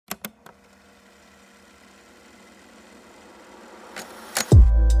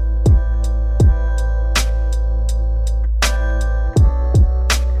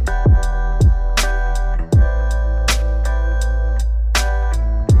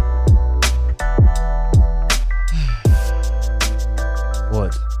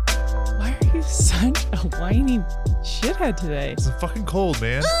whiny shithead today. It's fucking cold,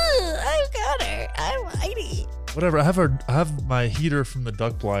 man. I've got her. I'm whiny. Whatever. I have my heater from the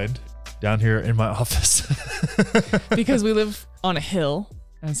duck blind down here in my office. Because we live on a hill,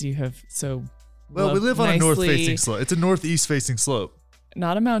 as you have so. Well, we live on a north-facing slope. It's a northeast-facing slope.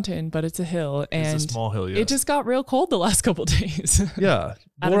 Not a mountain, but it's a hill, and it's a small hill. Yes. It just got real cold the last couple of days. Yeah,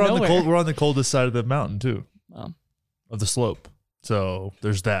 we're on the coldest side of the mountain too. Well, of the slope. So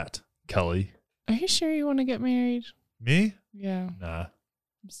there's that, Kelly. Are you sure you want to get married? Me? Yeah. Nah.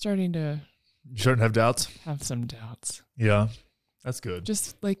 I'm starting to. You starting to have doubts? Have some doubts. Yeah. That's good.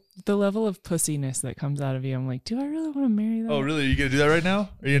 Just like the level of pussiness that comes out of you. I'm like, do I really want to marry that? Oh, really? Are you going to do that right now?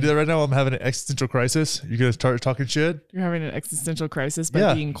 Are you going to do that right now while I'm having an existential crisis? You're going to start talking shit? You're having an existential crisis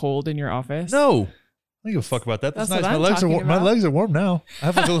by being cold in your office? No. I don't give a fuck about that. That's nice. My legs are warm. My legs are warm now. I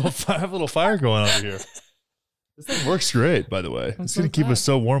have like I have a little fire going on over here. This thing works great, by the way. It's going to keep us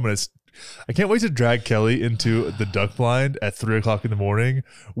so warm when it's. I can't wait to drag Kelly into the duck blind at 3:00 in the morning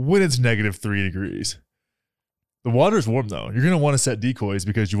when it's -3 degrees. The water's warm though. You're going to want to set decoys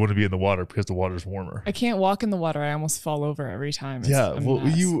because you want to be in the water because the water's warmer. I can't walk in the water. I almost fall over every time. It's well,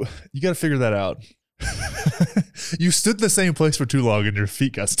 you got to figure that out. You stood in the same place for too long and your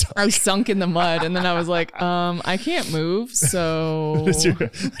feet got stuck. I sunk in the mud and then I was like, I can't move. So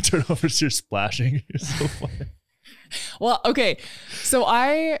I turn over to you're splashing. You're so funny. Well, okay. So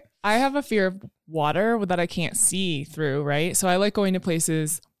I have a fear of water that I can't see through, right? So I like going to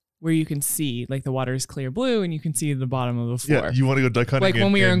places where you can see, like the water is clear blue and you can see the bottom of the floor. Yeah, you want to go duck hunting like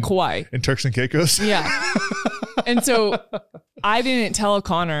when we were in Kauai. In Turks and Caicos? Yeah. And so I didn't tell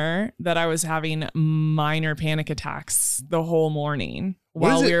Connor that I was having minor panic attacks the whole morning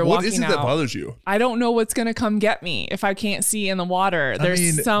while we were walking out. What is it that bothers you? I don't know what's going to come get me if I can't see in the water.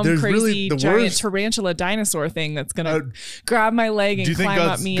 There's crazy giant tarantula dinosaur thing that's going to grab my leg and climb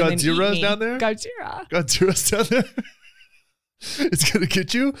up me and then eat me. Godzill's down there? Godzill's down there? It's gonna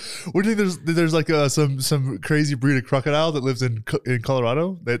get you. What do you think? There's like some crazy breed of crocodile that lives in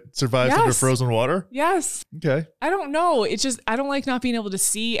Colorado that survives under frozen water. Yes. Okay. I don't know. It's just I don't like not being able to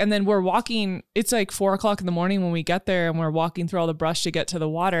see. And then we're walking. It's like 4:00 in the morning when we get there, and we're walking through all the brush to get to the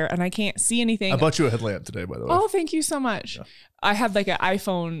water, and I can't see anything. I bought you a headlamp today, by the way. Oh, thank you so much. Yeah. I had like an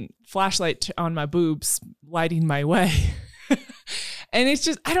iPhone flashlight on my boobs, lighting my way. And it's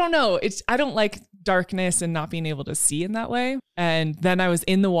just I don't know. I don't like darkness and not being able to see in that way. And then I was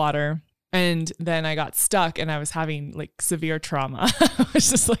in the water and then I got stuck and I was having like severe trauma. I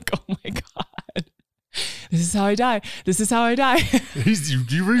was just like, oh my God, this is how I die. This is how I die.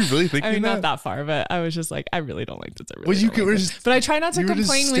 You were really thinking I mean, that? not that far, but I was just like, I really don't like this. But I try not to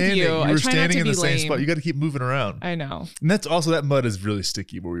complain with you. You were standing in the same spot. You got to keep moving around. I know. And that's also, that mud is really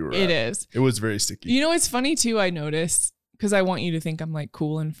sticky where we were at. It is. It was very sticky. You know, it's funny too. I noticed because I want you to think I'm like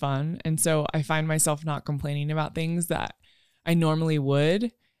cool and fun. And so I find myself not complaining about things that I normally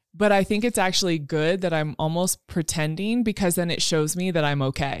would. But I think it's actually good that I'm almost pretending because then it shows me that I'm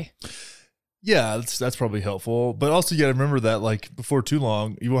okay. Yeah, that's probably helpful. But also you got to remember that like before too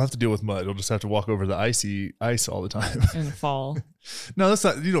long, you won't have to deal with mud. You'll just have to walk over the ice all the time. And fall. No, that's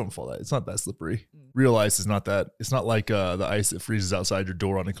not, you don't fall that. It's not that slippery. Real ice is not that. It's not like the ice that freezes outside your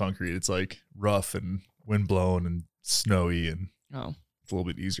door on the concrete. It's like rough and wind blown and snowy and it's a little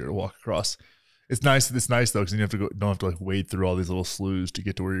bit easier to walk across. It's nice though because you don't have to like wade through all these little sloughs to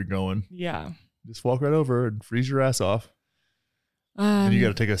get to where you're going. Yeah, just walk right over and freeze your ass off. And you got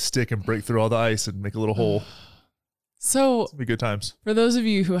to take a stick and break through all the ice and make a little hole. So it'll be good times. For those of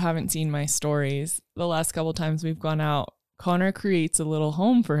you who haven't seen my stories, the last couple times we've gone out, Connor creates a little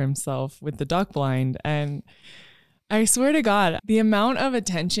home for himself with the duck blind. And I swear to God, the amount of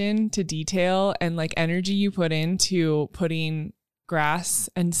attention to detail and like energy you put into putting grass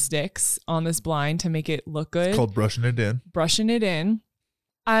and sticks on this blind to make it look good. It's called brushing it in.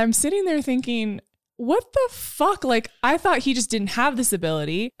 I'm sitting there thinking, what the fuck? Like, I thought he just didn't have this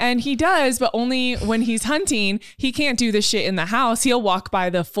ability, and he does, but only when he's hunting. He can't do this shit in the house. He'll walk by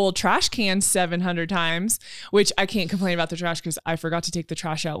the full trash can 700 times, which I can't complain about the trash because I forgot to take the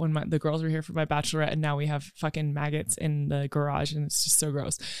trash out when the girls were here for my bachelorette, and now we have fucking maggots in the garage, and it's just so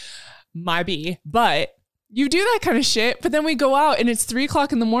gross. But you do that kind of shit, but then we go out and it's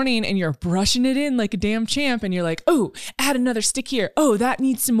 3:00 in the morning and you're brushing it in like a damn champ. And you're like, oh, add another stick here. Oh, that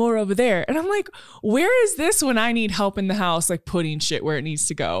needs some more over there. And I'm like, where is this when I need help in the house, like putting shit where it needs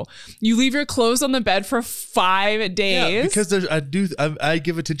to go? You leave your clothes on the bed for 5 days. Yeah, because I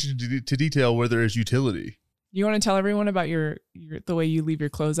give attention to detail where there is utility. You want to tell everyone about the way you leave your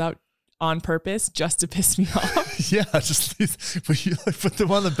clothes out on purpose just to piss me off. Yeah, just but you like put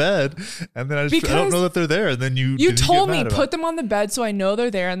them on the bed, and then I don't know that they're there, and then you told me put them on the bed so I know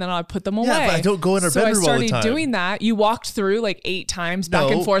they're there, and then I'll put them away. Yeah, but I don't go in our bedroom all the time. So I started doing that. You walked through like 8 times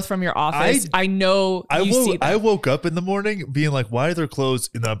back and forth from your office. I know you see them. I woke up in the morning being like, why are there clothes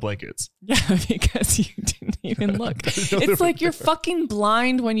in the blankets? Yeah, because you didn't even look. It's like you're fucking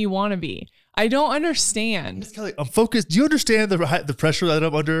blind when you want to be. I don't understand. Kelly, I'm focused. Do you understand the pressure that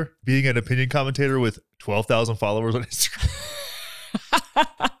I'm under being an opinion commentator with 12,000 followers on Instagram? Oh,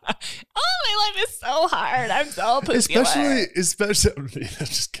 my life is so hard. I'm so pussy. Especially, I'm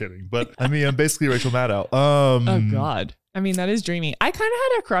just kidding. But I mean, I'm basically Rachel Maddow. Oh God. I mean, that is dreamy. I kind of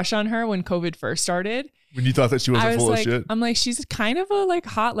had a crush on her when COVID first started. When you thought that she wasn't full of shit? I'm like, she's kind of a like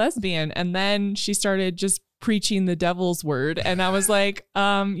hot lesbian. And then she started just preaching the devil's word, and I was like,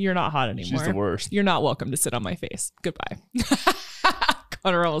 you're not hot anymore. She's the worst. You're not welcome to sit on my face. Goodbye.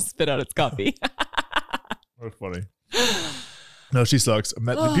 Connor almost spit out its coffee. That's funny. No, she sucks.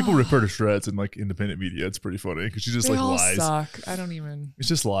 People rip her to shreds in like independent media. It's pretty funny because she just they like all lies. Suck. I don't even. It's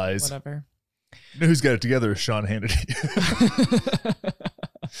just lies. Whatever. You know who's got it together is Sean Hannity.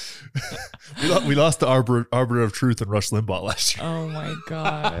 we lost the arbiter of truth and Rush Limbaugh last year. Oh my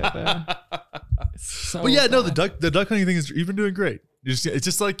God. So but yeah, bad. No, the duck hunting thing is you've been doing great. It's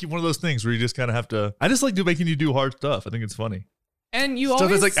just like one of those things where you just kind of have to. I just like making you do hard stuff. I think it's funny. And you stuff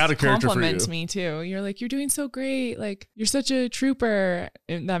always like out of compliment me too. You're like, you're doing so great. Like you're such a trooper.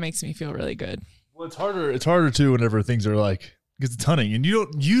 And that makes me feel really good. Well, it's harder too whenever things are like. Because it's hunting, and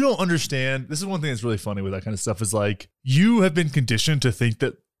you don't understand. This is one thing that's really funny with that kind of stuff is like you have been conditioned to think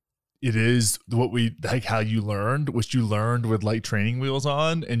that it is what we like how you learned, which you learned with like training wheels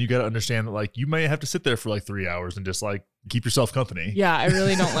on, and you got to understand that like you may have to sit there for like 3 hours and just like keep yourself company. Yeah, I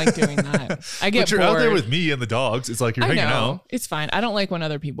really don't like doing that. I get but you're bored. out there with me and the dogs. It's like you're hanging out. It's fine. I don't like when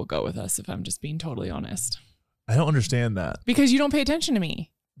other people go with us. If I'm just being totally honest, I don't understand that because you don't pay attention to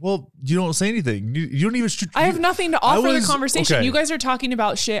me. Well, you don't say anything. You don't even. I have nothing to offer the conversation. Okay. You guys are talking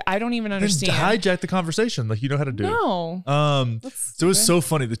about shit I don't even understand. Then hijack the conversation like you know how to do. No. So it was so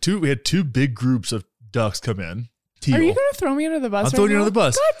funny. We had 2 big groups of ducks come in. Teal. Are you going to throw me under the bus? I'm throwing you under the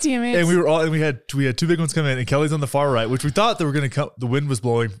bus. God damn it! And we had 2 big ones come in, and Kelly's on the far right, which we thought they were going to come. The wind was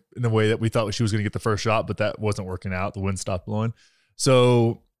blowing in the way that we thought she was going to get the first shot, but that wasn't working out. The wind stopped blowing,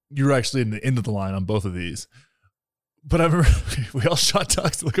 so you were actually in the end of the line on both of these. But I remember we all shot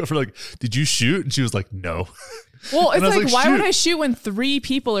ducks to look over like, did you shoot? And she was like, no. Well, it's like why would I shoot when 3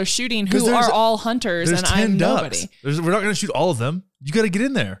 people are shooting who are all hunters and I'm nobody? We're not going to shoot all of them. You got to get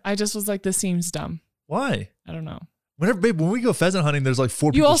in there. I just was like, this seems dumb. Why? I don't know. When we go pheasant hunting, there's like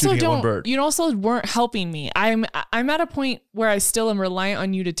 4 people shooting at one bird. You also weren't helping me. I'm at a point where I still am reliant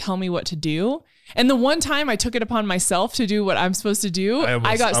on you to tell me what to do. And the one time I took it upon myself to do what I'm supposed to do,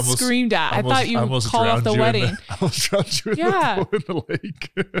 I got screamed at. I thought you called off the wedding. I almost drowned you in the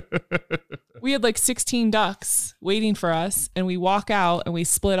lake. We had like 16 ducks waiting for us, and we walk out and we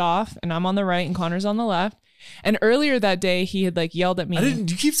split off, and I'm on the right and Connor's on the left. And earlier that day, he had like yelled at me.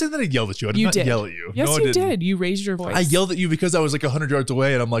 You keep saying that I yelled at you. I did not yell at you. Yes, no, you did. You raised your voice. I yelled at you because I was like 100 yards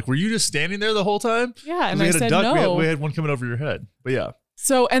away, and I'm like, were you just standing there the whole time? Yeah, and I said no. We had one coming over your head, but yeah.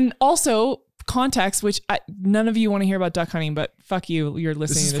 So, and also context, which none of you want to hear about duck hunting, but fuck you, you're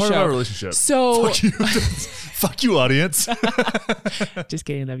listening to the show. This is part of our relationship. So fuck you. Fuck you, audience. Just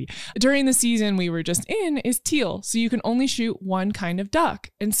kidding, love you. During the season we were just in is teal, so you can only shoot one kind of duck,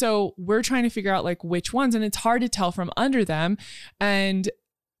 and so we're trying to figure out like which ones, and it's hard to tell from under them, and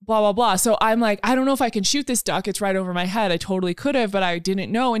blah, blah, blah. So I'm like, I don't know if I can shoot this duck. It's right over my head. I totally could have, but I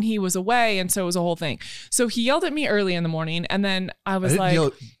didn't know. And he was away. And so it was a whole thing. So he yelled at me early in the morning. And then I was like,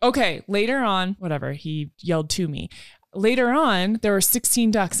 okay, later on, whatever. He yelled to me. Later on, there were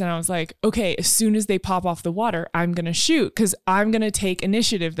 16 ducks, and I was like, okay, as soon as they pop off the water, I'm going to shoot because I'm going to take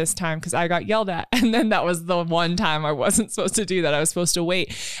initiative this time because I got yelled at. And then that was the one time I wasn't supposed to do that. I was supposed to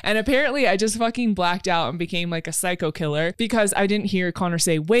wait. And apparently I just fucking blacked out and became like a psycho killer because I didn't hear Connor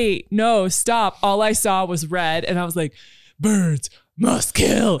say, wait, no, stop. All I saw was red. And I was like, birds must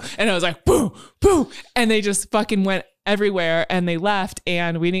kill. And I was like, boom, boom. And they just fucking went everywhere, and they left,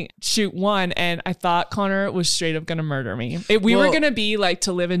 and we didn't shoot one, and I thought Connor was straight up gonna murder me. We were gonna be like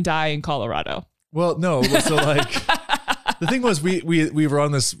to live and die in Colorado. Well, no, so like the thing was we were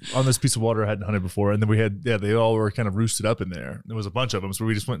on this piece of water I hadn't hunted before, and then we had they all were kind of roosted up in there. There was a bunch of them, so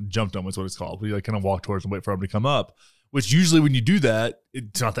we just went and jumped them. Is what it's called. We like kind of walked towards and wait for them to come up. Which usually when you do that,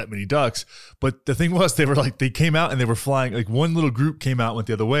 it's not that many ducks. But the thing was, they came out and they were flying. Like one little group came out, went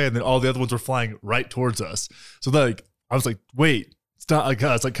the other way, and then all the other ones were flying right towards us. So like I was like, wait, stop. Like,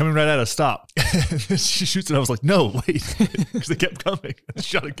 I was like, coming right at us, stop. And she shoots and I was like, no, wait. Because they kept coming. And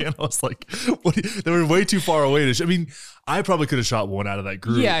shot again. I was like, what? They were way too far away to I mean, I probably could have shot one out of that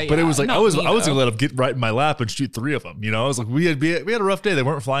group. Yeah, but it was like, I was going to let them get right in my lap and shoot 3 of them. You know, I was like, we had a rough day. They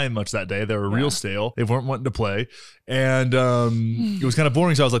weren't flying much that day. They were real stale. They weren't wanting to play. And it was kind of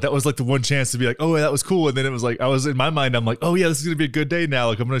boring. So I was like, that was like the one chance to be like, oh, that was cool. And then it was like, I was in my mind, I'm like, oh yeah, this is going to be a good day now.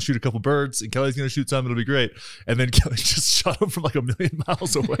 Like I'm going to shoot a couple birds and Kelly's going to shoot some. It'll be great. And then Kelly just shot them from like 1,000,000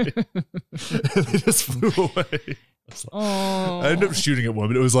 miles away. And they just flew away. I ended up shooting at one,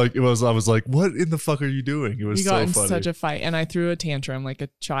 but I was like, what in the fuck are you doing? It was so funny. We got in such a fight and I threw a tantrum like a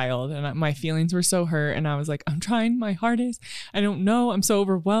child and my feelings were so hurt and I was like, I'm trying my hardest. I don't know. I'm so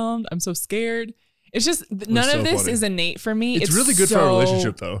overwhelmed. I'm so scared. It's just none of this is innate for me. It's really good for our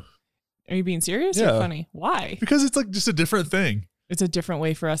relationship though. Are you being serious or funny? Why? Because it's like just a different thing. It's a different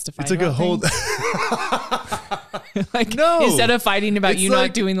way for us to fight. It's like a whole like no. Instead of fighting about you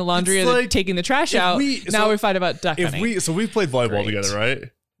not doing the laundry or taking the trash out, now we fight about duck hunting. So we've played volleyball together, right?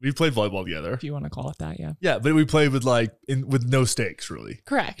 We've played volleyball together. If you want to call it that, yeah. Yeah, but we played with with no stakes really.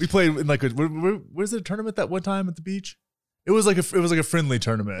 Correct. We played in like was it a tournament that one time at the beach? It was like a friendly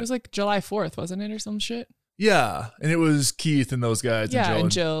tournament. It was like July 4th, wasn't it, or some shit? Yeah, and it was Keith and those guys. Yeah,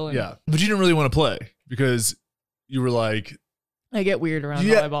 and Jill. Yeah, but you didn't really want to play because you were like, I get weird around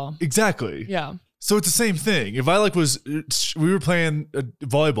volleyball. Exactly. Yeah. So it's the same thing. If I we were playing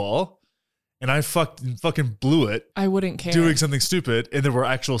volleyball and I fucking blew it. I wouldn't care. Doing something stupid and there were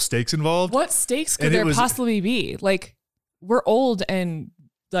actual stakes involved. What stakes could there possibly be? Like, we're old and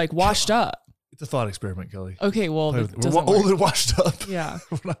like washed up. It's a thought experiment, Kelly. Okay, well, we're old and washed up. Yeah.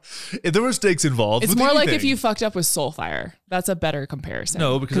 If there were stakes involved. It's more like if you fucked up with Soulfire. That's a better comparison.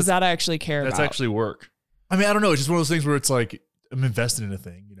 No, because that I actually care about. That's actually work. I mean, I don't know. It's just one of those things where it's like, I'm invested in a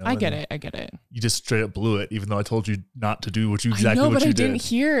thing, you know. I get it. You just straight up blew it, even though I told you not to do what you exactly what you did. But I didn't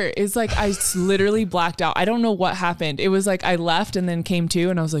hear. It's like I literally blacked out. I don't know what happened. It was like I left and then came to,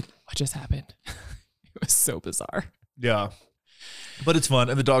 and I was like, "What just happened?" It was so bizarre. Yeah, but it's fun,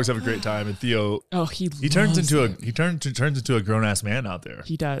 and the dogs have a great time. And Theo, he turns into a grown ass man out there.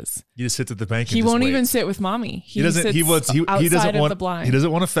 He does. He just sits at the bank. He won't even sit with mommy. He doesn't want the blind. He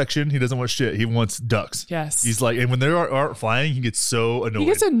doesn't want affection. He doesn't want shit. He wants ducks. Yes. He's like, and when they aren't flying, he gets so annoyed. He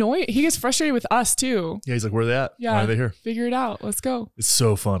gets annoyed. He gets frustrated with us too. Yeah, he's like, where are they at? Yeah, why are they here? Figure it out. Let's go. It's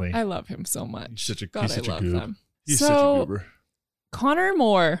so funny. I love him so much. He's such a goob. He's such a goober. Connor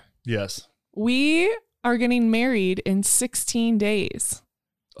Moore. Yes. We are getting married in 16 days.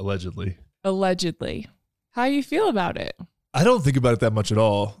 Allegedly. How you feel about it? I don't think about it that much at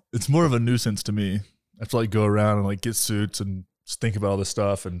all. It's more of a nuisance to me. I have to go around and get suits and just think about all this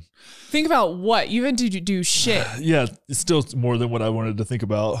stuff and think about what you even do shit. Yeah, it's still more than what I wanted to think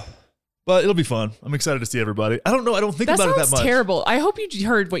about, but it'll be fun. I'm excited to see everybody. I don't know. I don't think about it that much. Terrible. I hope you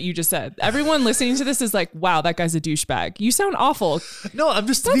heard what you just said. Everyone listening to this is like, wow, that guy's a douchebag. You sound awful. No, I'm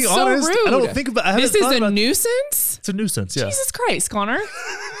just being honest. Rude. I don't think about. This is a nuisance. It's a nuisance. Yeah. Jesus Christ, Connor,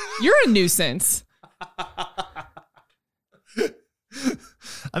 you're a nuisance.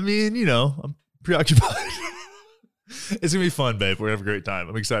 I mean, I'm preoccupied. It's gonna be fun, babe. We're gonna have a great time.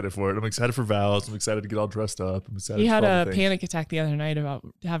 I'm excited for it. I'm excited for vows. I'm excited to get all dressed up. I'm excited. He had a panic attack the other night about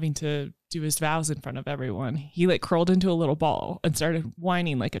having to do his vows in front of everyone. He curled into a little ball and started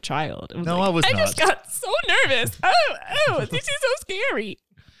whining like a child. No, I was not. I just got so nervous. Oh, this is so scary.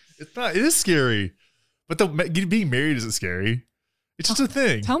 It's not. It is scary, but being married isn't scary. It's just a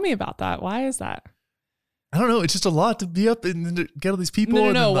thing. Tell me about that. Why is that? I don't know. It's just a lot to be up and get all these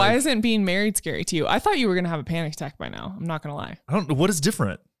people. No. Why isn't being married scary to you? I thought you were going to have a panic attack by now. I'm not going to lie. I don't know. What is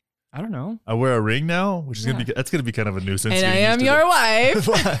different? I don't know. I wear a ring now, which is going to be kind of a nuisance. And I am your wife.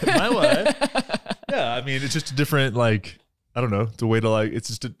 My wife. Yeah. I mean, it's just a different, I don't know. The way to it's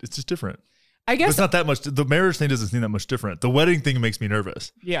just different. I guess. But it's not that much. The marriage thing doesn't seem that much different. The wedding thing makes me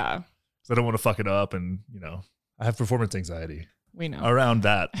nervous. Yeah. So I don't want to fuck it up. And, I have performance anxiety. We know. Around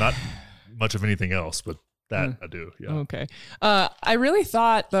that. Not much of anything else, but that I do. Yeah. Okay. I really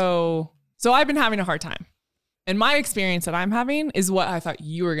thought though, so I've been having a hard time. And my experience that I'm having is what I thought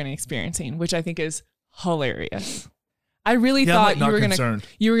you were going to experiencing, which I think is hilarious. I really thought you were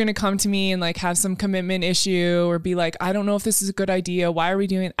going to come to me and have some commitment issue or be like, I don't know if this is a good idea. Why are we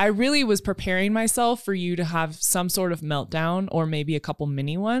doing it? I really was preparing myself for you to have some sort of meltdown or maybe a couple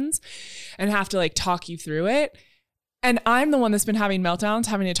mini ones and have to talk you through it. And I'm the one that's been having meltdowns,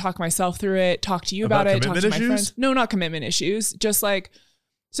 having to talk myself through it, talk to you about it, talk to my friends. No, not commitment issues. Just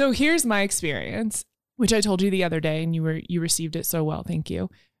so here's my experience, which I told you the other day and you received it so well. Thank you.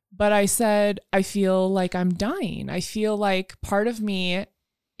 But I said, I feel like I'm dying. I feel like part of me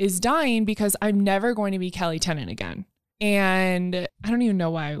is dying because I'm never going to be Kelly Tennant again. And I don't even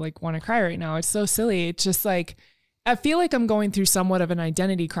know why I like want to cry right now. It's so silly. It's just like, I feel like I'm going through somewhat of an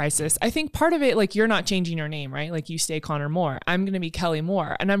identity crisis. I think part of it, like, you're not changing your name, right? Like, you stay Connor Moore. I'm going to be Kelly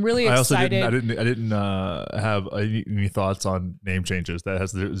Moore. And I'm really excited. I didn't have any thoughts on name changes. That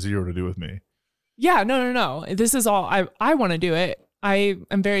has zero to do with me. Yeah, no. This is all, I want to do it. I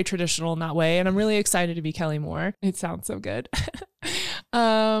am very traditional in that way. And I'm really excited to be Kelly Moore. It sounds so good.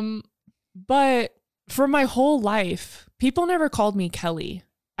 But for my whole life, people never called me Kelly.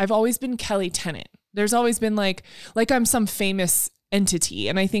 I've always been Kelly Tennant. There's always been like I'm some famous entity.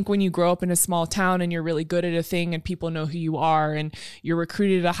 And I think when you grow up in a small town and you're really good at a thing and people know who you are and you're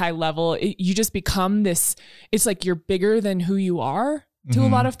recruited at a high level, you just become this, it's like you're bigger than who you are to a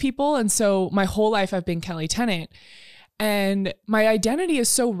lot of people. And so my whole life I've been Kelly Tennant. And my identity is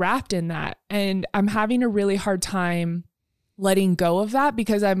so wrapped in that. And I'm having a really hard time letting go of that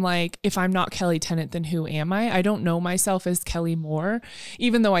because I'm like, if I'm not Kelly Tennant, then who am I? I don't know myself as Kelly Moore,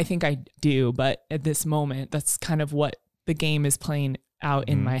 even though I think I do. But at this moment, that's kind of what the game is playing out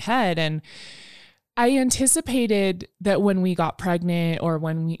in my head. And I anticipated that when we got pregnant or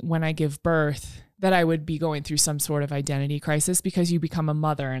when I give birth, that I would be going through some sort of identity crisis because you become a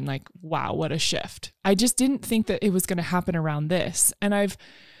mother and like, wow, what a shift. I just didn't think that it was going to happen around this. And I've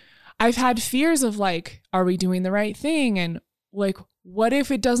had fears of like, are we doing the right thing? And like, what if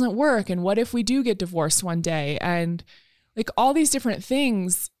it doesn't work? And what if we do get divorced one day? And like all these different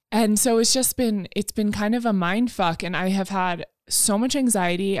things. And so it's been kind of a mind fuck. And I have had so much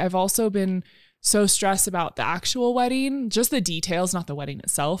anxiety. I've also been so stressed about the actual wedding, just the details, not the wedding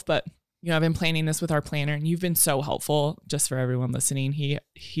itself, but you know, I've been planning this with our planner and you've been so helpful just for everyone listening. He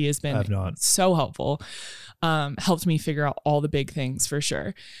has been so helpful. Helped me figure out all the big things for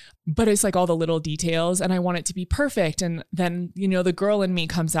sure. But it's like all the little details and I want it to be perfect. And then, you know, the girl in me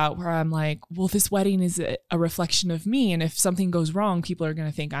comes out where I'm like, well, this wedding is a reflection of me. And if something goes wrong, people are going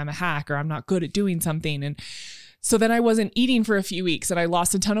to think I'm a hack or I'm not good at doing something. And so then I wasn't eating for a few weeks and I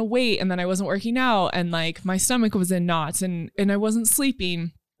lost a ton of weight and then I wasn't working out and like my stomach was in knots and I wasn't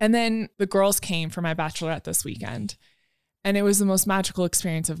sleeping. And then the girls came for my bachelorette this weekend and it was the most magical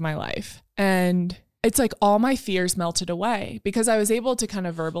experience of my life. And it's like all my fears melted away because I was able to kind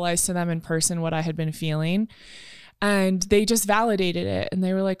of verbalize to them in person what I had been feeling. And they just validated it. And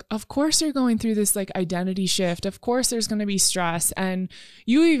they were like, of course you're going through this like identity shift. Of course there's going to be stress. And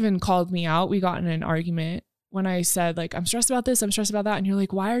you even called me out. We got in an argument when I said like, I'm stressed about this, I'm stressed about that. And you're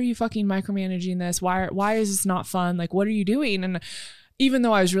like, why are you fucking micromanaging this? Why is this not fun? Like, what are you doing? And even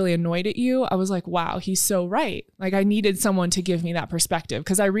though I was really annoyed at you, I was like, wow, he's so right. Like I needed someone to give me that perspective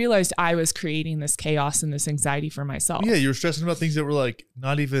because I realized I was creating this chaos and this anxiety for myself. Yeah, you were stressing about things that were like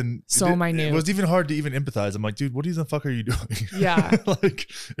not even so minute. It was even hard to even empathize. I'm like, dude, what the fuck are you doing? Yeah. Like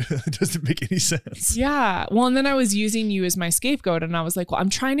it doesn't make any sense. Yeah. Well, and then I was using you as my scapegoat and I was like, well,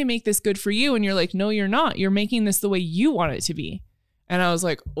 I'm trying to make this good for you. And you're like, no, you're not. You're making this the way you want it to be. And I was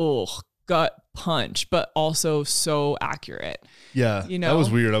like, oh, gut punch, but also so accurate. Yeah, you know, that was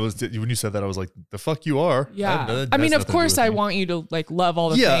weird. When you said that, I was like, the fuck you are. Yeah. I mean, of course I want you to like love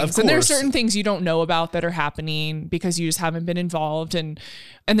all the things. And there's certain things you don't know about that are happening because you just haven't been involved and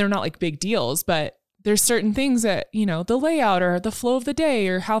they're not like big deals, but there's certain things that, you know, the layout or the flow of the day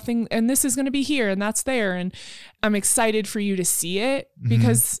or how things, and this is going to be here and that's there. And I'm excited for you to see it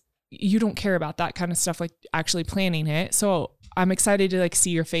because you don't care about that kind of stuff, like actually planning it. So I'm excited to like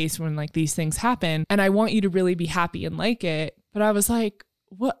see your face when like these things happen. And I want you to really be happy and like it. But I was like,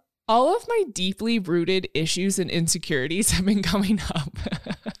 what? All of my deeply rooted issues and insecurities have been coming up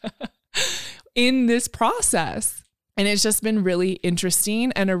in this process. And it's just been really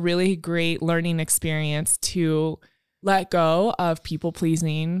interesting and a really great learning experience to let go of people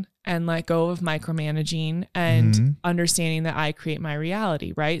pleasing and let go of micromanaging and understanding that I create my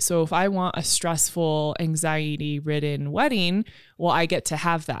reality, right? So if I want a stressful, anxiety-ridden wedding, well, I get to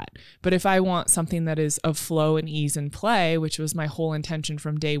have that. But if I want something that is of flow and ease and play, which was my whole intention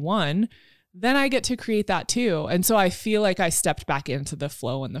from day one, then I get to create that too. And so I feel like I stepped back into the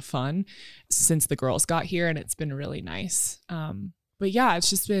flow and the fun since the girls got here, and it's been really nice. But yeah,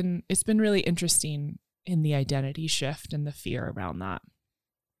 it's been really interesting in the identity shift and the fear around that.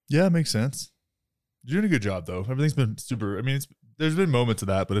 Yeah, it makes sense. You're doing a good job though. Everything's been super. I mean, there's been moments of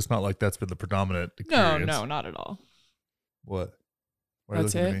that, but it's not like that's been the predominant experience. No, not at all. What? Why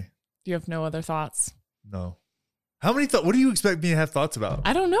that's it. Do you have no other thoughts? No. How many thoughts? What do you expect me to have thoughts about?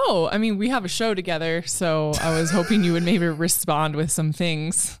 I don't know. I mean, we have a show together, so I was hoping you would maybe respond with some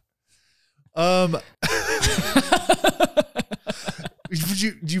things. You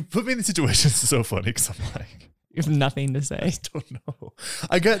put me in the situation. It's so funny because I'm like, You have nothing to say. I don't know.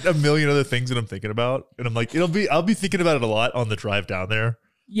 I got a million other things that I'm thinking about, and I'm like, I'll be thinking about it a lot on the drive down there.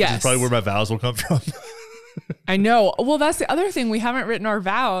 Yes. Which is probably where my vows will come from. I know. Well, that's the other thing. We haven't written our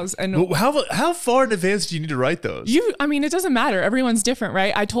vows. And well, how far in advance do you need to write those? It doesn't matter. Everyone's different,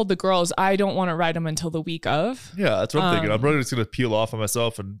 right? I told the girls I don't want to write them until the week of. Yeah, that's what I'm thinking. I'm probably just going to peel off on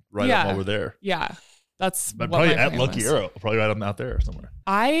myself and write them while we're there. Yeah. That's probably at Lucky Arrow. I'll probably write them out there somewhere.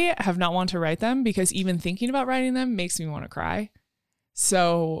 I have not wanted to write them because even thinking about writing them makes me want to cry.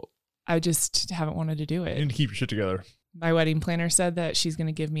 So I just haven't wanted to do it. You need to keep your shit together. My wedding planner said that she's going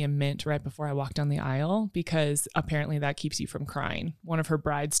to give me a mint right before I walk down the aisle because apparently that keeps you from crying. One of her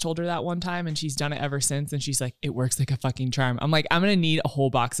brides told her that one time and she's done it ever since. And she's like, it works like a fucking charm. I'm like, I'm going to need a whole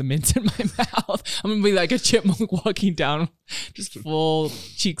box of mints in my mouth. I'm going to be like a chipmunk walking down just full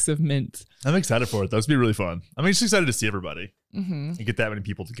cheeks of mint. I'm excited for it. That would be really fun. I'm just excited to see everybody and get that many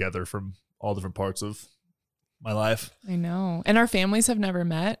people together from all different parts of my life. I know. And our families have never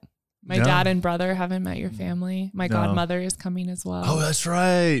met. My dad and brother haven't met your family. My godmother is coming as well. Oh, that's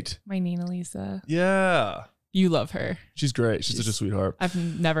right. My Nina Lisa. Yeah. You love her. She's great. She's such a sweetheart. I've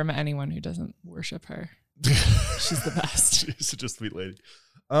never met anyone who doesn't worship her. She's the best. She's such a sweet lady.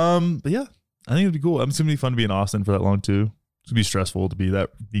 But yeah, I think it'd be cool. It's going to be fun to be in Austin for that long too. It's going to be stressful to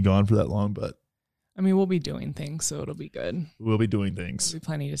be gone for that long, but I mean, we'll be doing things, so it'll be good. We'll be doing things. We'll be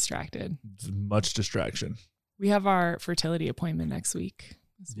plenty distracted. Much distraction. We have our fertility appointment next week.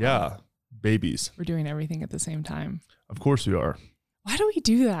 Well. Yeah. Babies. We're doing everything at the same time. Of course we are. Why do we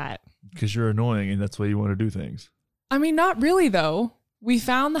do that? Because you're annoying and that's why you want to do things. I mean, not really though. We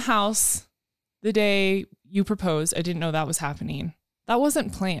found the house the day you proposed. I didn't know that was happening. That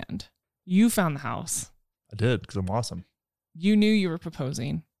wasn't planned. You found the house. I did because I'm awesome. You knew you were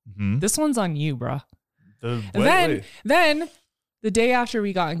proposing. Mm-hmm. This one's on you, bruh. Then the day after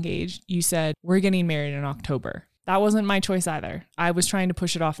we got engaged, you said, we're getting married in October. That wasn't my choice either. I was trying to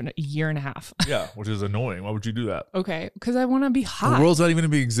push it off in a year and a half. Yeah, which is annoying. Why would you do that? Okay, because I want to be hot. The world's not even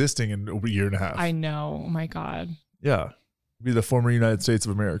going to be existing in a year and a half. I know. Oh my God. Yeah. Be the former United States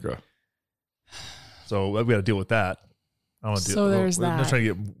of America. So we got to deal with that. I don't want to there's that.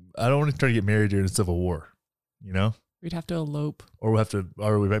 I don't want to try to get married during a civil war. You know? We'd have to elope. Or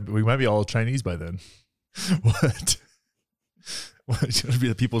we might be all Chinese by then. What? It's going to be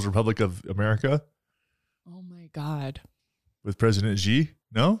the People's Republic of America? Oh my God. With President Xi?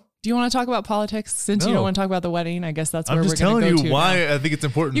 No? Do you want to talk about politics since you don't want to talk about the wedding? I guess that's where we're going to go to. I'm just telling you why I think it's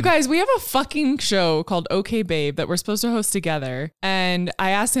important. You guys, we have a fucking show called OK Babe that we're supposed to host together. And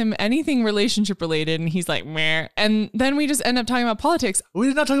I asked him anything relationship related and he's like, meh. And then we just end up talking about politics. We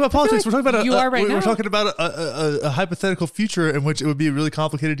did not talk about politics. We're talking about we're talking about a hypothetical future in which it would be really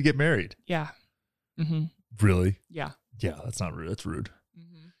complicated to get married. Yeah. Mm-hmm. Really? Yeah. Yeah, that's not rude. That's rude.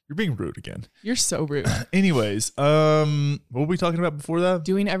 You're being rude again. You're so rude. Anyways, what were we talking about before that?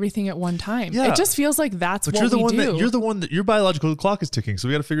 Doing everything at one time. Yeah. It just feels like that's what we do. You're the one that your biological clock is ticking, so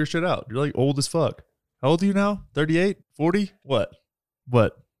we got to figure shit out. You're like old as fuck. How old are you now? 38? 40? What?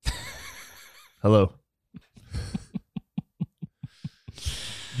 Hello.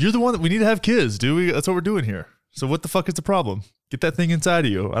 You're the one that we need to have kids, dude. That's what we're doing here. So what the fuck is the problem? Get that thing inside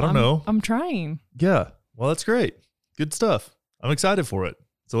of you. I don't know. I'm trying. Yeah. Well, that's great. Good stuff. I'm excited for it.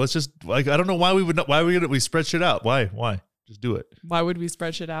 So let's just I don't know why we spread shit out. Why? Just do it. Why would we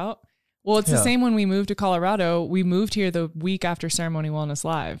spread shit out? Well, it's the same when we moved to Colorado. We moved here the week after Ceremony Wellness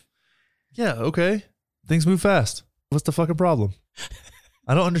Live. Yeah, okay. Things move fast. What's the fucking problem?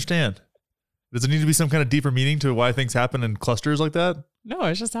 I don't understand. Does it need to be some kind of deeper meaning to why things happen in clusters like that? No, I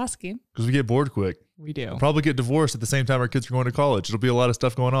was just asking. Because we get bored quick. We do. We'll probably get divorced at the same time our kids are going to college. It'll be a lot of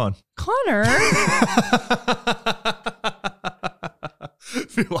stuff going on. Connor.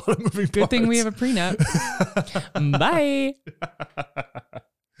 Be a lot of moving Good thing we have a prenup. Bye.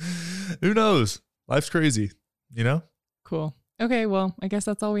 Who knows? Life's crazy, you know? Cool. Okay, well, I guess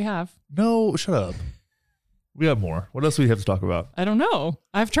that's all we have. No, shut up. We have more. What else do we have to talk about? I don't know.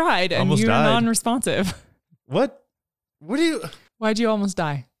 I've tried and you're non-responsive. What? What do you... Why'd you almost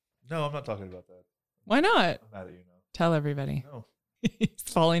die? No, I'm not talking about that. Why not? I'm mad at you now. Tell everybody. No. He's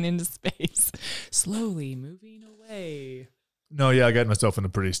falling into space. Slowly moving away. No, yeah, I got myself in a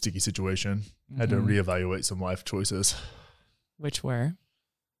pretty sticky situation. Had to reevaluate some life choices. Which were?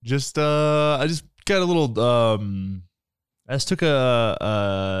 I just got a little, I just took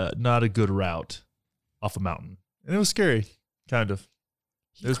a not a good route off a mountain. And it was scary, kind of.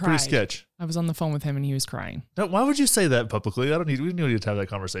 It was pretty sketch. I was on the phone with him and he was crying. No, why would you say that publicly? We don't need to have that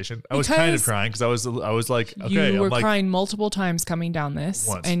conversation. I was kind of crying because I was like, okay. You were crying multiple times coming down this.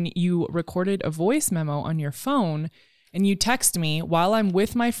 Once. And you recorded a voice memo on your phone and you text me while I'm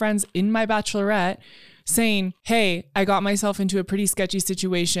with my friends in my bachelorette saying, hey, I got myself into a pretty sketchy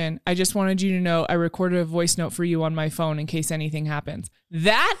situation. I just wanted you to know I recorded a voice note for you on my phone in case anything happens.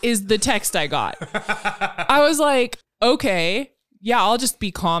 That is the text I got. I was like, okay, yeah, I'll just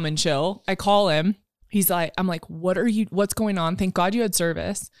be calm and chill. I call him. He's like, I'm like, what's going on? Thank God you had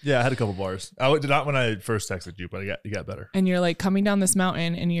service. Yeah, I had a couple bars. I did not when I first texted you, but you got better. And you're like coming down this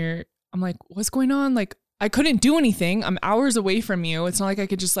mountain and I'm like, what's going on? Like, I couldn't do anything. I'm hours away from you. It's not like I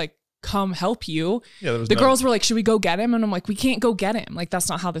could just like come help you. Yeah, the girls were like, should we go get him? And I'm like, we can't go get him. Like, that's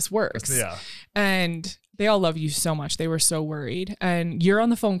not how this works. Yeah. And they all love you so much. They were so worried. And you're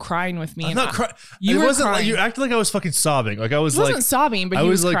on the phone crying with me. I'm not crying. You wasn't crying. Like, you acted like I was fucking sobbing. Like I was like. I wasn't sobbing, but I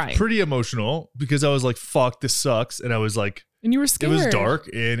was like crying. Pretty emotional because I was like, fuck, this sucks. And I was like. And you were scared. It was dark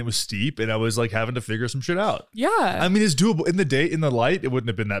and it was steep and I was like having to figure some shit out. Yeah. I mean, it's doable. In the light, it wouldn't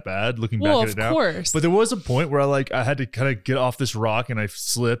have been that bad looking back at it now. Of course. But there was a point where I had to kind of get off this rock and I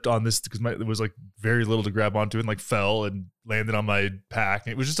slipped on this because it was like very little to grab onto and like fell and landed on my pack.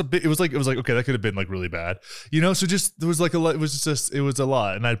 And it was just a bit, it was like, okay, that could have been like really bad, you know? So just, there was like a lot, it was a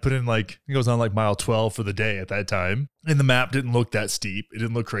lot. And I'd put in like, I think I was on like mile 12 for the day at that time. And the map didn't look that steep. It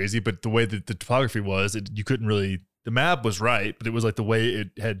didn't look crazy, but the way that the topography was, you couldn't really, the map was right, but it was like the way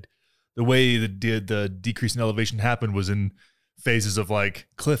the decrease in elevation happened was in phases of like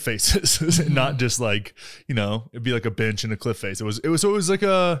cliff faces, and not just like, you know, it'd be like a bench and a cliff face. It was like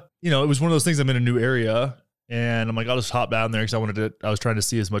a, you know, it was one of those things. I'm in a new area and I'm like, I'll just hop down there because I was trying to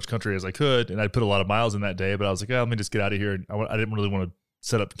see as much country as I could, and I'd put a lot of miles in that day, but I was like, let me just get out of here. And I didn't really want to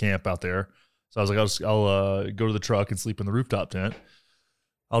set up camp out there, so I was like, I'll go to the truck and sleep in the rooftop tent.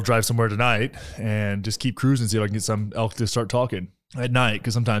 I'll drive somewhere tonight and just keep cruising, see if I can get some elk to start talking at night.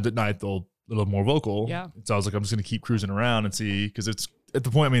 Because sometimes at night they'll a little more vocal. Yeah. So I was like, I'm just going to keep cruising around and see, because it's at the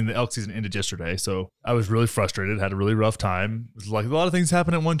point, I mean, the elk season ended yesterday. So I was really frustrated, had a really rough time. It was like a lot of things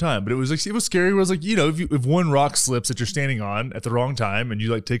happened at one time, but it was scary. It was like, you know, if one rock slips that you're standing on at the wrong time and you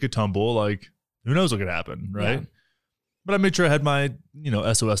like take a tumble, like who knows what could happen, right? Yeah. But I made sure I had my, you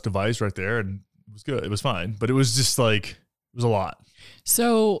know, SOS device right there and it was good. It was fine. But it was just like, it was a lot.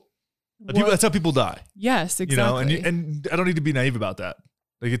 So that's how people die. Yes, exactly. You know, and I don't need to be naive about that.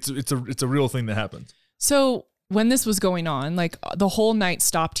 Like it's a real thing that happens. So when this was going on, like the whole night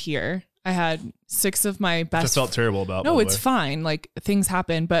stopped here. I had 6 of my best. I felt terrible about. No, it's fine. Like things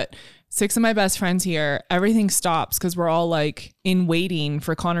happen, but 6 of my best friends here, everything stops because we're all like in waiting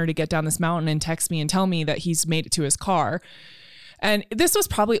for Connor to get down this mountain and text me and tell me that he's made it to his car. And this was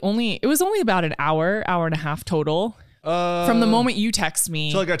probably only about an hour and a half total. From the moment you text me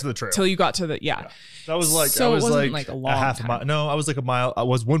till I got to the trail, till you got to the that was like, so I was it wasn't like a long half time. a mile. No, I was like a mile. I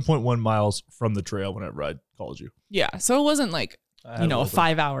was 1.1 miles from the trail whenever I called you. Yeah, so it wasn't like, you know, a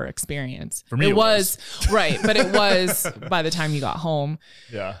 5-hour experience. For me, it was right, but it was by the time you got home.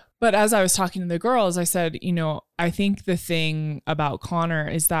 Yeah. But as I was talking to the girls, I said, you know, I think the thing about Connor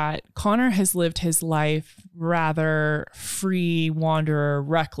is that Connor has lived his life rather free, wanderer,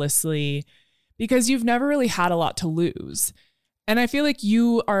 recklessly, because you've never really had a lot to lose. And I feel like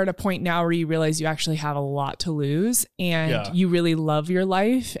you are at a point now where you realize you actually have a lot to lose and you really love your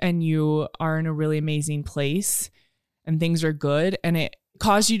life and you are in a really amazing place and things are good. And it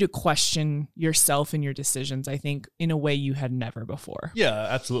caused you to question yourself and your decisions, I think, in a way you had never before. Yeah,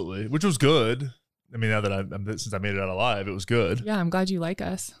 absolutely. Which was good. I mean, now that since I made it out alive, it was good. Yeah, I'm glad you like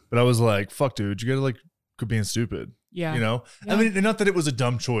us. But I was like, fuck, dude, you gotta like quit being stupid. Yeah. You know? Yeah. I mean, not that it was a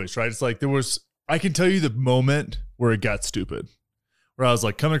dumb choice, right? It's like I can tell you the moment where it got stupid, where I was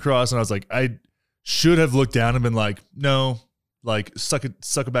like coming across and I was like, I should have looked down and been like, no, like suck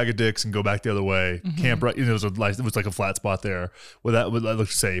a bag of dicks and go back the other way. Mm-hmm. Camp right. You know, it was like a flat spot there where that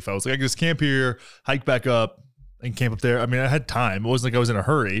looked safe. I was like, I can just camp here, hike back up and camp up there. I mean, I had time. It wasn't like I was in a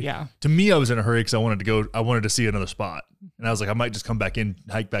hurry. Yeah. To me, I was in a hurry because I wanted to see another spot. And I was like, I might just come back in,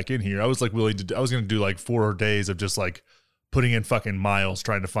 hike back in here. I was like I was going to do like 4 days of just like putting in fucking miles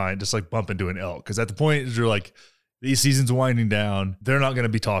trying to find, just like bump into an elk. Because at the point you're like, these seasons winding down, they're not going to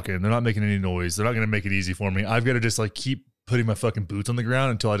be talking. They're not making any noise. They're not going to make it easy for me. I've got to just like keep putting my fucking boots on the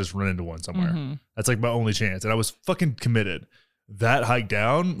ground until I just run into one somewhere. Mm-hmm. That's like my only chance. And I was fucking committed. That hike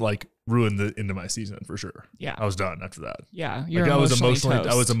down like ruined the end of my season for sure. Yeah. I was done after that. Yeah. I was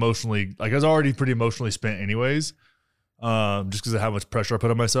emotionally, like I was already pretty emotionally spent anyways. Just because of how much pressure I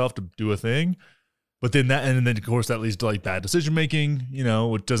put on myself to do a thing. But then of course that leads to like bad decision making, you know,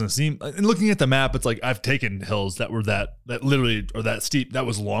 which doesn't seem, and looking at the map, it's like I've taken hills that were that literally, or that steep, that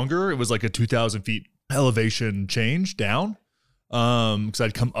was longer. It was like a 2,000 feet elevation change down. Cause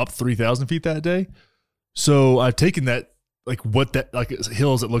I'd come up 3,000 feet that day. So I've taken that like what that like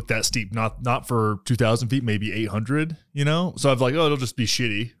hills that look that steep, not for 2,000 feet, maybe 800, you know? So I've like, oh, it'll just be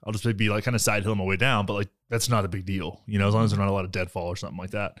shitty. I'll just be like kind of side hill my way down, but like that's not a big deal, you know, as long as there's not a lot of deadfall or something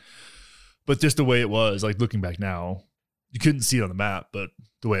like that. But just the way it was, like looking back now, you couldn't see it on the map, but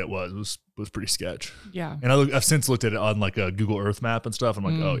the way it was pretty sketch. Yeah. And I've since looked at it on like a Google Earth map and stuff. I'm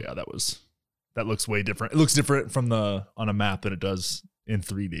like, oh yeah, that looks way different. It looks different on a map than it does in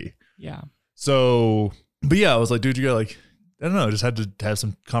 3D. Yeah. So, but yeah, I was like, dude, you got like, I don't know, I just had to have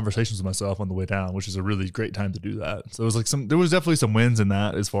some conversations with myself on the way down, which is a really great time to do that. So it was like there was definitely some wins in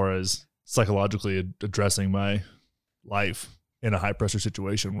that as far as psychologically addressing my life in a high pressure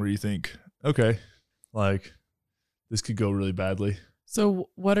situation where you think, okay, like this could go really badly. So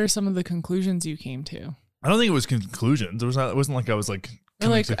what are some of the conclusions you came to? I don't think it was conclusions. It wasn't like I was like,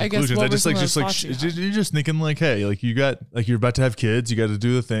 I guess what you're just thinking like, hey, like you're about to have kids, you got to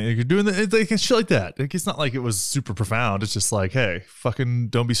do the thing. You're doing like shit like that. Like it's not like it was super profound. It's just like, hey, fucking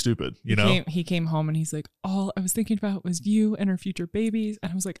don't be stupid. You know. He came home and he's like, all I was thinking about was you and our future babies,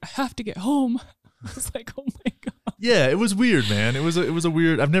 and I was like, I have to get home. I was like, oh my god. Yeah, it was weird, man. It was a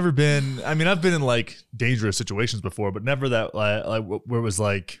weird. I've never been. I mean, I've been in like dangerous situations before, but never that like where it was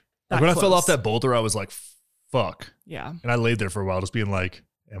like when I fell off that boulder, I was like, fuck. Yeah. And I laid there for a while just being like,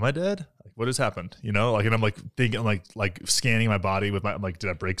 am I dead? Like, what has happened? You know, like, and I'm like thinking, like scanning my body with I'm like, did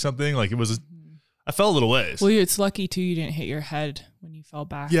I break something? Like it was, I fell a little ways. Well, it's lucky too you didn't hit your head when you fell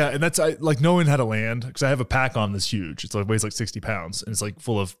back. Yeah. And that's, I like knowing how to land because I have a pack on that's huge. It's like weighs like 60 pounds and it's like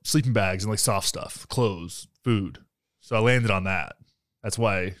full of sleeping bags and like soft stuff, clothes, food. So I landed on that. That's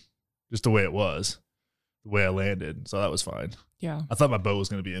why, just the way it was, the way I landed. So that was fine. Yeah. I thought my boat was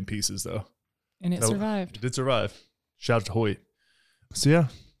going to be in pieces though. And it survived. It did survive. Shout out to Hoyt. So yeah,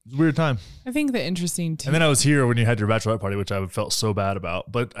 it was a weird time. I think the interesting too. And then I was here when you had your bachelorette party, which I felt so bad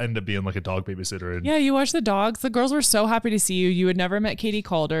about, but I ended up being like a dog babysitter. And yeah, you watched the dogs. The girls were so happy to see you. You had never met Katie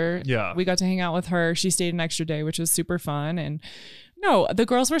Calder. Yeah. We got to hang out with her. She stayed an extra day, which was super fun. And no, the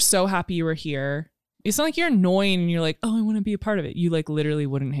girls were so happy you were here. It's not like you're annoying and you're like, oh, I want to be a part of it. You like literally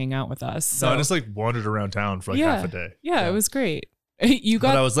wouldn't hang out with us. So. No, I just like wandered around town for like half a day. Yeah, it was great. You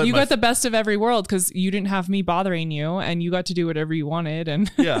got the best of every world because you didn't have me bothering you and you got to do whatever you wanted.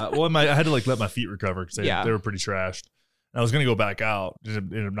 And yeah, well, I had to like let my feet recover because they were pretty trashed. And I was going to go back out.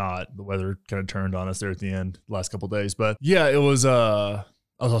 Ended up not. The weather kind of turned on us there at the end the last couple of days. But yeah, it was, I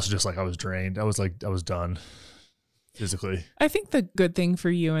was also just like, I was drained. I was done physically. I think the good thing for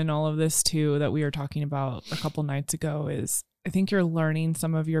you in all of this too, that we were talking about a couple nights ago is I think you're learning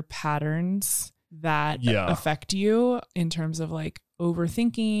some of your patterns that affect you in terms of like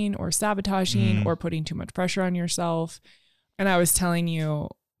overthinking or sabotaging or putting too much pressure on yourself. And I was telling you,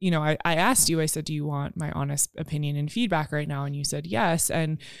 I asked you, I said, do you want my honest opinion and feedback right now? And you said yes.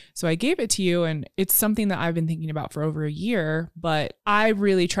 And so I gave it to you, and it's something that I've been thinking about for over a year, but I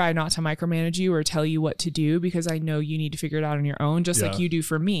really try not to micromanage you or tell you what to do because I know you need to figure it out on your own, just like you do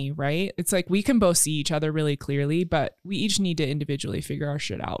for me, right? It's like we can both see each other really clearly, but we each need to individually figure our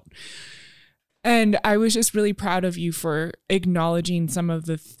shit out. And I was just really proud of you for acknowledging some of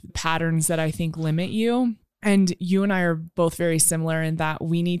the patterns that I think limit you. And you and I are both very similar in that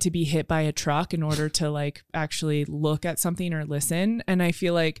we need to be hit by a truck in order to like actually look at something or listen. And I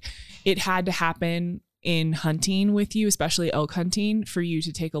feel like it had to happen in hunting with you, especially elk hunting, for you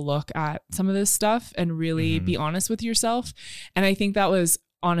to take a look at some of this stuff and really be honest with yourself. And I think that was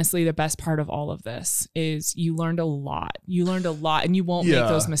honestly the best part of all of this is you learned a lot and you won't make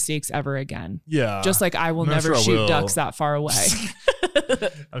those mistakes ever again. Yeah. Just like I will never shoot ducks that far away.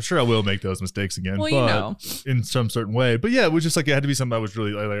 I'm sure I will make those mistakes again, well, but in some certain way. But yeah, it was just like, it had to be something I was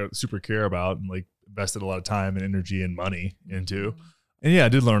really like super care about and like invested a lot of time and energy and money into. And yeah, I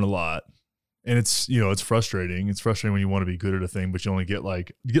did learn a lot. And it's, it's frustrating. It's frustrating when you want to be good at a thing, but you only get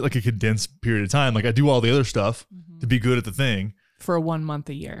like a condensed period of time. Like I do all the other stuff to be good at the thing. For 1 month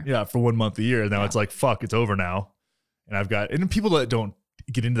a year. Yeah, for 1 month a year. Now it's like, fuck, it's over now. And people that don't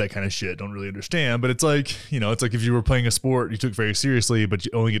get into that kind of shit don't really understand. But it's like, it's like if you were playing a sport, you took it very seriously, but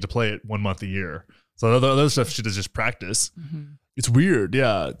you only get to play it 1 month a year. So the other stuff shit is just practice. It's weird,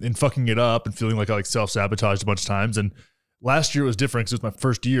 yeah. And fucking it up and feeling like I like self-sabotaged a bunch of times. And last year was different because it was my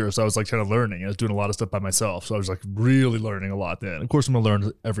first year. So I was like kind of learning. I was doing a lot of stuff by myself. So I was like really learning a lot then. Of course, I'm going to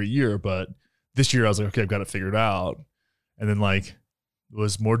learn every year. But this year I was like, okay, I've got it figured out. And then like it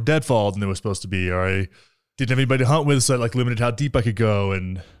was more deadfall than it was supposed to be. Or I didn't have anybody to hunt with, so I like limited how deep I could go.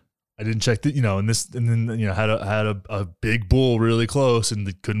 And I didn't check the, and then had a big bull really close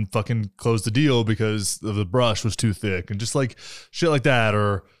and couldn't fucking close the deal because the brush was too thick and just like shit like that.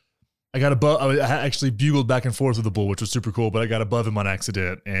 Or I got above. I actually bugled back and forth with the bull, which was super cool. But I got above him on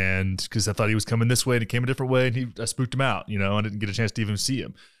accident, and because I thought he was coming this way, and he came a different way, and I spooked him out. I didn't get a chance to even see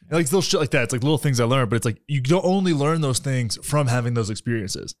him. And like little shit like that. It's like little things I learned, but it's like you don't only learn those things from having those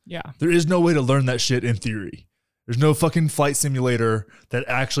experiences. Yeah, there is no way to learn that shit in theory. There's no fucking flight simulator that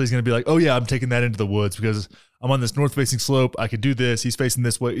actually is going to be like, oh yeah, I'm taking that into the woods because I'm on this north-facing slope. I could do this. He's facing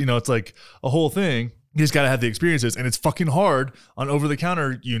this way. It's like a whole thing. You just got to have the experiences, and it's fucking hard on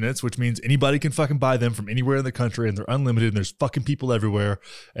over-the-counter units, which means anybody can fucking buy them from anywhere in the country, and they're unlimited, and there's fucking people everywhere,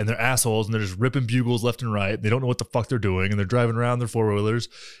 and they're assholes, and they're just ripping bugles left and right. They don't know what the fuck they're doing, and they're driving around their four-wheelers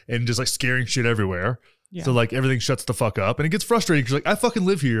and just like scaring shit everywhere. Yeah. So like everything shuts the fuck up, and it gets frustrating because like I fucking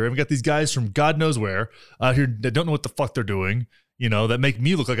live here, and we got these guys from God knows where out here that don't know what the fuck they're doing. That make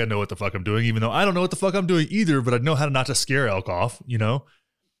me look like I know what the fuck I'm doing, even though I don't know what the fuck I'm doing either, but I know how not to scare elk off,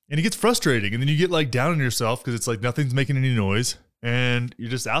 And it gets frustrating, and then you get like down on yourself because it's like nothing's making any noise, and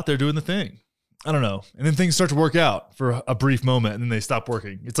you're just out there doing the thing. I don't know. And then things start to work out for a brief moment, and then they stop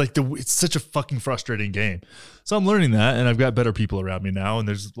working. It's like it's such a fucking frustrating game. So I'm learning that, and I've got better people around me now, and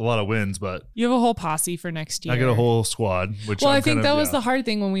there's a lot of wins. But you have a whole posse for next year. I got a whole squad. I think that was the hard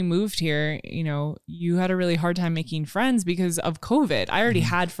thing when we moved here. You had a really hard time making friends because of COVID. I already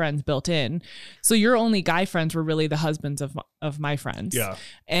had friends built in, so your only guy friends were really the husbands of my friends. Yeah,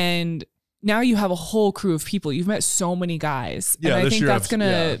 and now you have a whole crew of people. You've met so many guys. Yeah, and I think that's going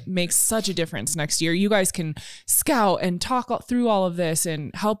to make such a difference next year. You guys can scout and talk through all of this and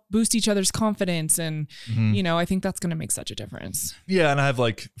help boost each other's confidence. And, I think that's going to make such a difference. Yeah. And I have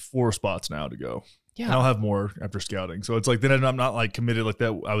like 4 spots now to go. Yeah. And I'll have more after scouting. So it's like, then I'm not like committed like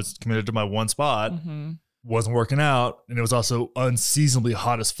that. I was committed to my one spot. Wasn't working out, and it was also unseasonably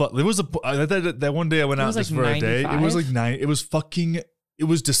hot as fuck. There was that one day I went out just for a day. It was like 9. It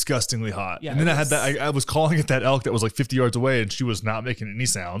was disgustingly hot. Yeah, and then I had that. I was calling at that elk that was like 50 yards away, and she was not making any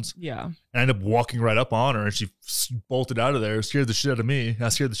sounds. Yeah. And I ended up walking right up on her, and she bolted out of there. Scared the shit out of me. We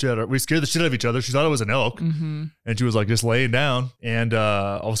scared the shit out of each other. She thought it was an elk, and she was like just laying down, and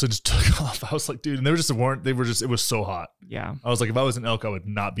all of a sudden just took off. I was like, dude, and it was so hot. Yeah. I was like, if I was an elk, I would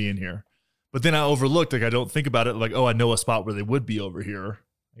not be in here. But then I overlooked, like I don't think about it, like, oh, I know a spot where they would be over here.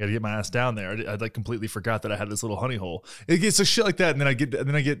 I got to get my ass down there. I like completely forgot that I had this little honey hole. It gets a shit like that, and then I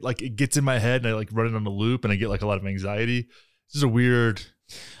get like it gets in my head, and I like run it on a loop, and I get like a lot of anxiety. It's just a weird.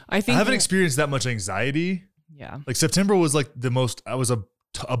 I haven't experienced that much anxiety. Yeah, like September was like the most. I was a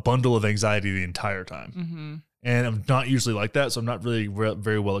bundle of anxiety the entire time, and I'm not usually like that, so I'm not really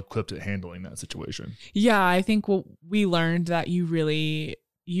very well equipped at handling that situation. Yeah, I think we learned that you really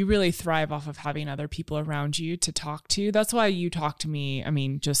thrive off of having other people around you to talk to. That's why you talk to me. I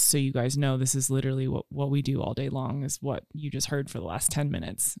mean, just so you guys know, this is literally what we do all day long, is what you just heard for the last 10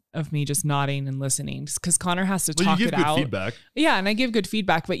 minutes of me just nodding and listening, because Connor has to talk it out. You give good feedback. Yeah, and I give good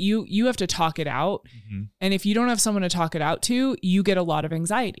feedback, but you have to talk it out. And if you don't have someone to talk it out to, you get a lot of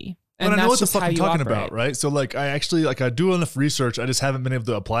anxiety. And I know what the fuck I'm talking about, right? So like I actually I do enough research. I just haven't been able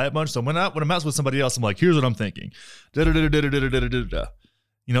to apply it much. So when I'm out with somebody else, I'm like, here's what I'm thinking. And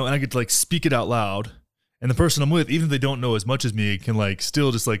I get to like speak it out loud, and the person I'm with, even if they don't know as much as me, can like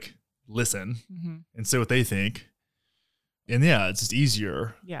still just like listen and say what they think. And yeah, it's just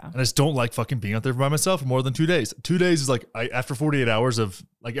easier. Yeah. And I just don't like fucking being out there by myself for more than 2 days. 2 days is like after 48 hours of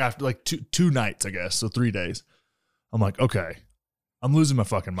like after like two nights, I guess. So 3 days. I'm like, okay, I'm losing my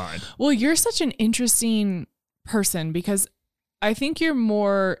fucking mind. Well, you're such an interesting person because I think you're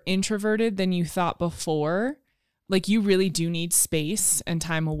more introverted than you thought before. Like you really do need space and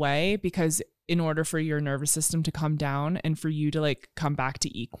time away, because in order for your nervous system to come down and for you to like come back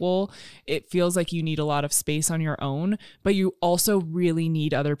to equal, it feels like you need a lot of space on your own, but you also really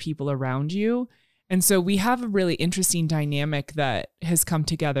need other people around you. And so we have a really interesting dynamic that has come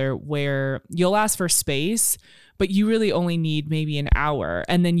together where you'll ask for space, but you really only need maybe an hour.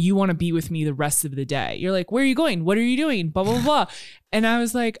 And then you want to be with me the rest of the day. You're like, where are you going? What are you doing? Blah, blah, blah. And I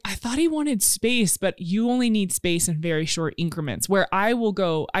was like, I thought he wanted space, but you only need space in very short increments, where I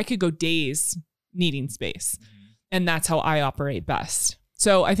could go days needing space. And that's how I operate best.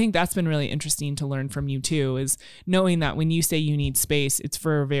 So I think that's been really interesting to learn from you too, is knowing that when you say you need space, it's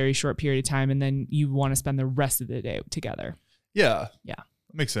for a very short period of time, and then you want to spend the rest of the day together. Yeah. Yeah.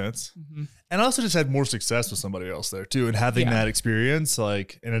 Makes sense. And I also just had more success with somebody else there too. And having that experience,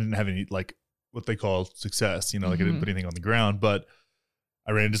 like, and I didn't have any, like what they call success, like I didn't put anything on the ground, but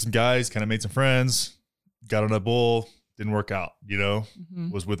I ran into some guys, kind of made some friends, got on a bull, didn't work out,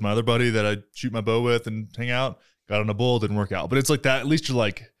 was with my other buddy that I shoot my bow with and hang out, got on a bull, didn't work out. But it's like that, at least you're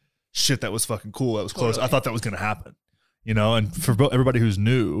like, shit, that was fucking cool. That was close. I thought that was going to happen. you know, and for everybody who's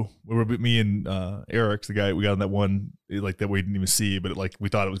new, me and Eric, the guy we got on that one, like that we didn't even see, but like we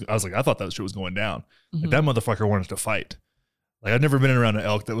thought it was, I thought that shit was going down. Mm-hmm. Like that motherfucker wanted to fight. Like I've never been around an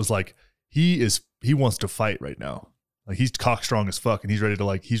elk that was like, he wants to fight right now. Like he's cock strong as fuck, and he's ready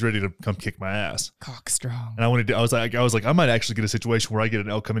to come kick my ass. Cock strong. And I was like, I might actually get a situation where I get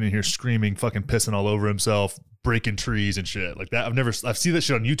an elk coming in here screaming, fucking pissing all over himself, breaking trees and shit like that. I've seen that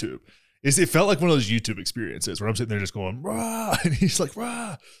shit on YouTube. It felt like one of those YouTube experiences where I'm sitting there just going, rah, and he's like,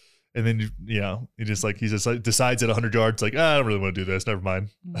 rah. And then, he just decides at 100 yards, like, I don't really want to do this. Never mind.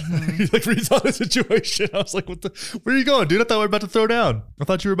 Mm-hmm. He like reads on the situation. I was like, where are you going, dude? I thought we were about to throw down. I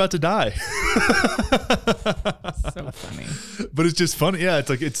thought you were about to die. So funny. But it's just funny. Yeah.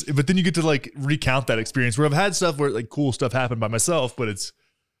 But then you get to like recount that experience where I've had stuff where like cool stuff happened by myself, but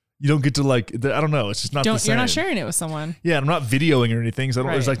you don't get to like, I don't know. It's just not the same. You're not sharing it with someone. Yeah. I'm not videoing or anything. So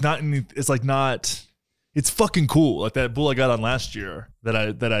it's fucking cool. Like that bull I got on last year that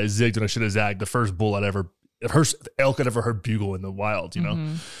I zigged and I should have zagged. The first elk I'd ever heard bugle in the wild, you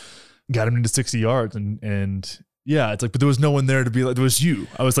know, got him into 60 yards and yeah, it's like, but there was no one there to be like, there was you.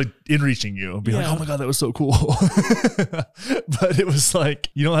 I was like in reaching you, being like, oh my God, that was so cool. But it was like,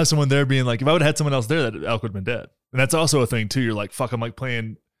 you don't have someone there being like, if I would have had someone else there, that elk would have been dead. And that's also a thing too. You're like, fuck, I'm a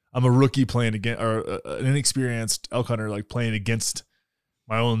rookie playing against, or an inexperienced elk hunter, like playing against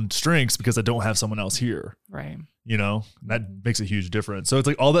my own strengths because I don't have someone else here. Right. You know, that makes a huge difference. So it's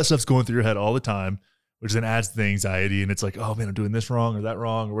like all that stuff's going through your head all the time, which then adds to the anxiety. And it's like, oh man, I'm doing this wrong or that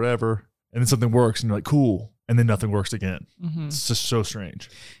wrong or whatever. And then something works and you're like, cool. And then nothing works again. Mm-hmm. It's just so strange.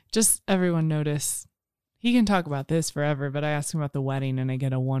 Just everyone notice. He can talk about this forever, but I ask him about the wedding and I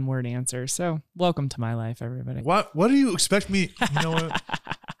get a 1-word answer. So welcome to my life, everybody. What do you expect me? You know what?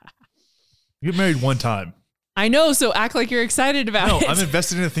 You get married one time. I know, so act like you're excited about it. No, I'm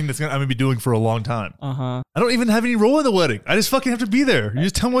invested in a thing I'm going to be doing for a long time. Uh-huh. I don't even have any role in the wedding. I just fucking have to be there. You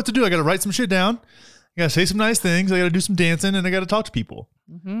just tell me what to do. I got to write some shit down. I got to say some nice things. I got to do some dancing, and I got to talk to people.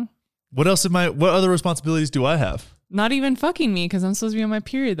 Mm-hmm. What other responsibilities do I have? Not even fucking me, because I'm supposed to be on my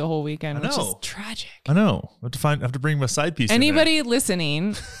period the whole weekend, which is tragic. I know. I have to bring my side piece. Anybody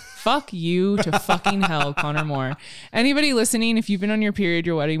listening... Fuck you to fucking hell, Connor Moore. Anybody listening, if you've been on your period,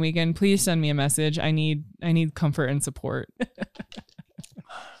 your wedding weekend, please send me a message. I need comfort and support.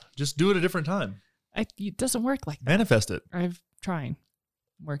 Just do it a different time. It doesn't work like that. Manifest it. I'm trying.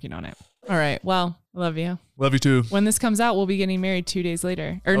 I'm working on it. All right. Well, I love you. Love you too. When this comes out, we'll be getting married 2 days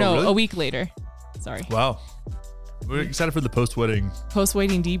later. Or really? A week later. Sorry. Wow. We're excited for the post-wedding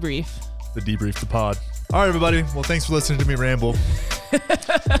debrief. The debrief, the pod. All right, everybody. Well, thanks for listening to me ramble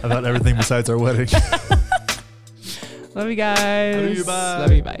about everything besides our wedding. Love you guys. Love you. Bye.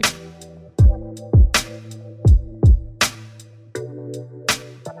 Love you. Bye.